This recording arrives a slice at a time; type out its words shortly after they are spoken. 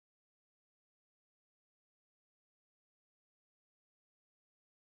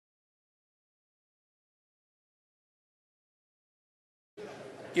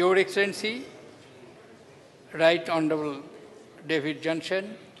Your Excellency, Right Honorable David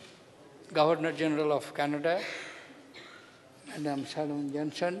Johnson, Governor General of Canada, Madam Sharon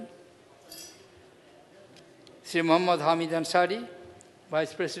Johnston, Sri Muhammad Hamid Ansari,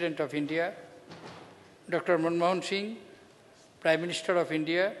 Vice President of India, Dr. Manmohan Singh, Prime Minister of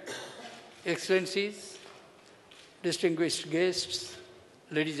India, Excellencies, distinguished guests,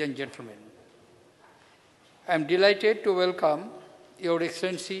 ladies and gentlemen. I am delighted to welcome Your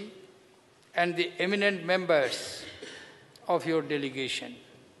Excellency and the eminent members of your delegation.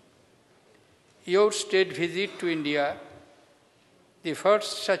 Your state visit to India, the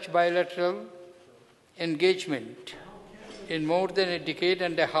first such bilateral engagement in more than a decade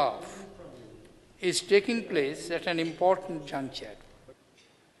and a half, is taking place at an important juncture.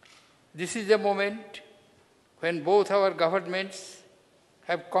 This is a moment when both our governments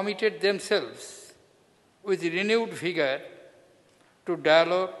have committed themselves with renewed vigor to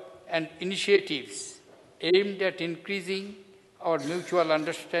dialogue and initiatives aimed at increasing our mutual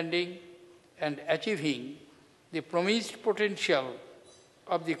understanding and achieving the promised potential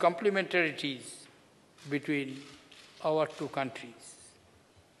of the complementarities between our two countries.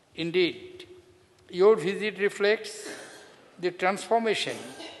 Indeed, your visit reflects the transformation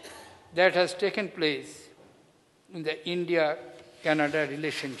that has taken place in the India-Canada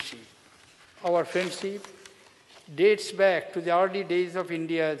relationship. Our friendship dates back to the early days of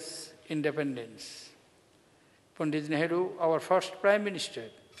India's independence. Pandit Nehru, our first Prime Minister,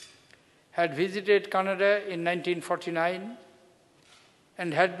 had visited Canada in 1949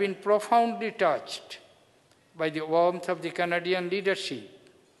 and had been profoundly touched by the warmth of the Canadian leadership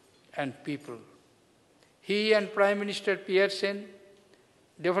and people. He and Prime Minister Pearson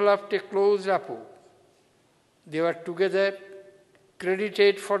developed a close rapport. They were together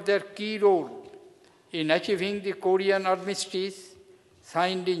credited for their key role in achieving the Korean armistice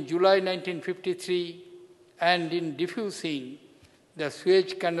signed in July 1953 and in diffusing the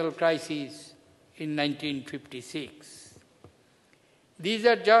Suez Canal crisis in 1956. These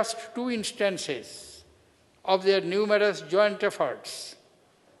are just two instances of their numerous joint efforts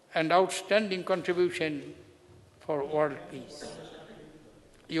and outstanding contribution for world peace.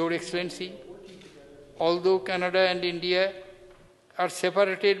 Your Excellency, although Canada and India are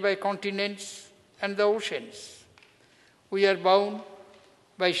separated by continents and the oceans, we are bound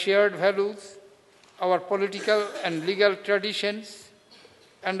by shared values, our political and legal traditions,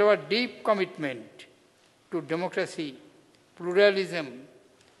 and our deep commitment to democracy, pluralism,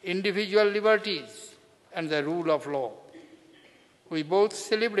 individual liberties, and the rule of law. We both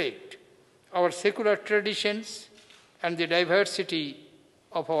celebrate our secular traditions and the diversity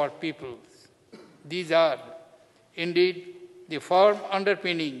of our peoples. These are indeed the firm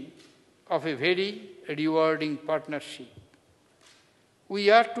underpinning of a very rewarding partnership. We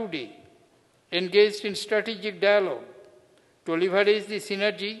are today engaged in strategic dialogue to leverage the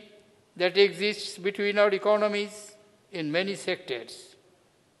synergy that exists between our economies in many sectors.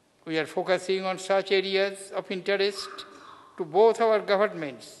 We are focusing on such areas of interest to both our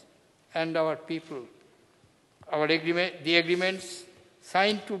governments and our people. The agreements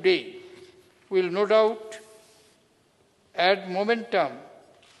signed today will no doubt add momentum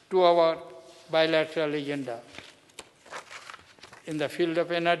to our bilateral agenda. In the field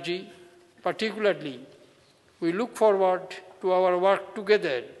of energy, particularly, we look forward to our work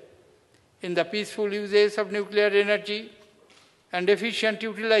together in the peaceful uses of nuclear energy and efficient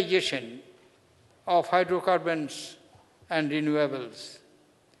utilization of hydrocarbons and renewables.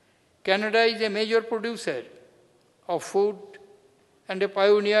 Canada is a major producer of food and a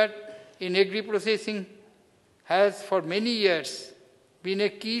pioneer in agri-processing, has for many years been a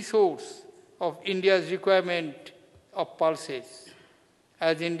key source of India's requirement of pulses.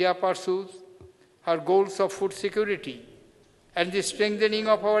 As India pursues her goals of food security and the strengthening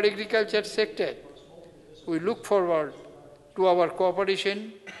of our agriculture sector, we look forward to our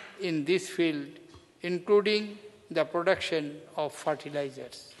cooperation in this field, including the production of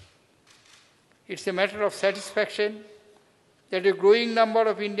fertilizers. It's a matter of satisfaction that a growing number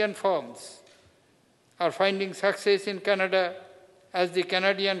of Indian firms are finding success in Canada as the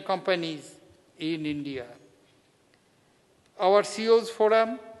Canadian companies in India. Our CEO's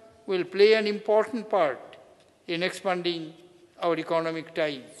Forum will play an important part in expanding our economic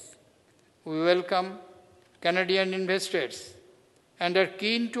ties. We welcome Canadian investors and are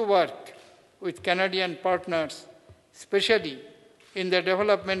keen to work with Canadian partners, especially in the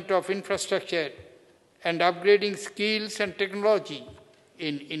development of infrastructure and upgrading skills and technology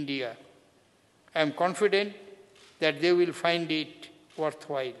in India. I am confident that they will find it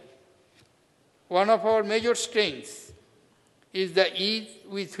worthwhile. One of our major strengths is the ease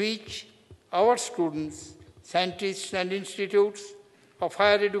with which our students, scientists and institutes of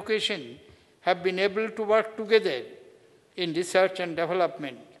higher education have been able to work together in research and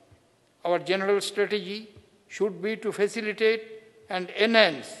development. Our general strategy should be to facilitate and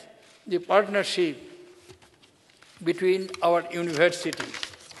enhance the partnership between our universities.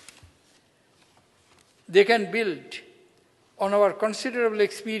 They can build on our considerable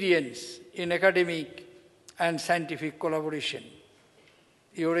experience in academic and scientific collaboration.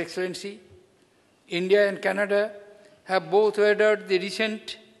 Your Excellency, India and Canada have both weathered the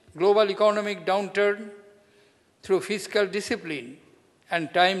recent global economic downturn through fiscal discipline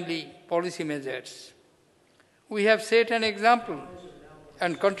and timely policy measures. We have set an example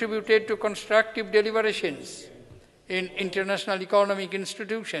and contributed to constructive deliberations in international economic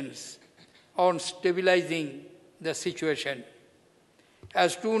institutions on stabilizing the situation.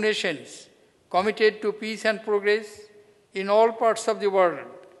 As two nations committed to peace and progress in all parts of the world,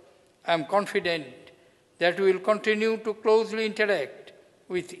 I am confident that we will continue to closely interact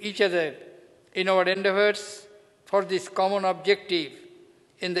with each other in our endeavors for this common objective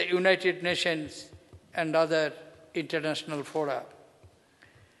in the United Nations and other international fora.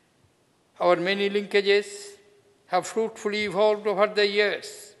 Our many linkages have fruitfully evolved over the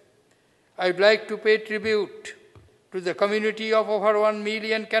years. I would like to pay tribute to the community of over 1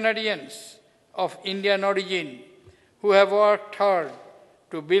 million Canadians of Indian origin who have worked hard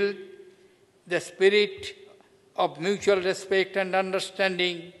to build the spirit of mutual respect and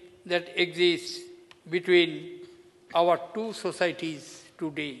understanding that exists between our two societies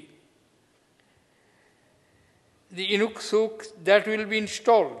today. The Inuk-suk that will be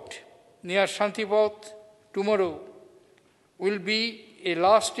installed near Shantipot tomorrow will be a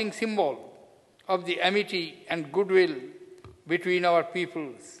lasting symbol of the amity and goodwill between our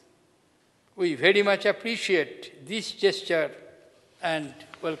peoples. We very much appreciate this gesture and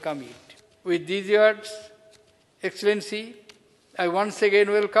welcome it. With these words, Excellency, I once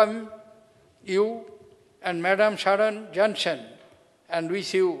again welcome you and Madam Sharon Johnston and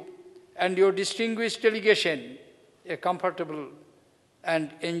wish you and your distinguished delegation a comfortable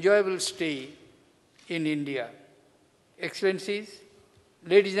and enjoyable stay in India. Excellencies,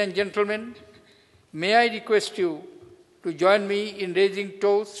 ladies and gentlemen, may I request you to join me in raising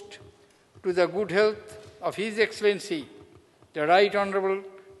toast to the good health of His Excellency, the Right Honourable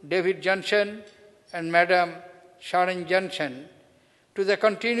David Johnston and Madam Sharon Johnston, to the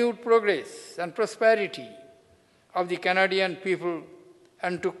continued progress and prosperity of the Canadian people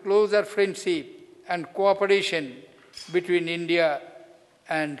and to closer friendship and cooperation between India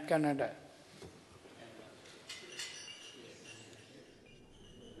and Canada.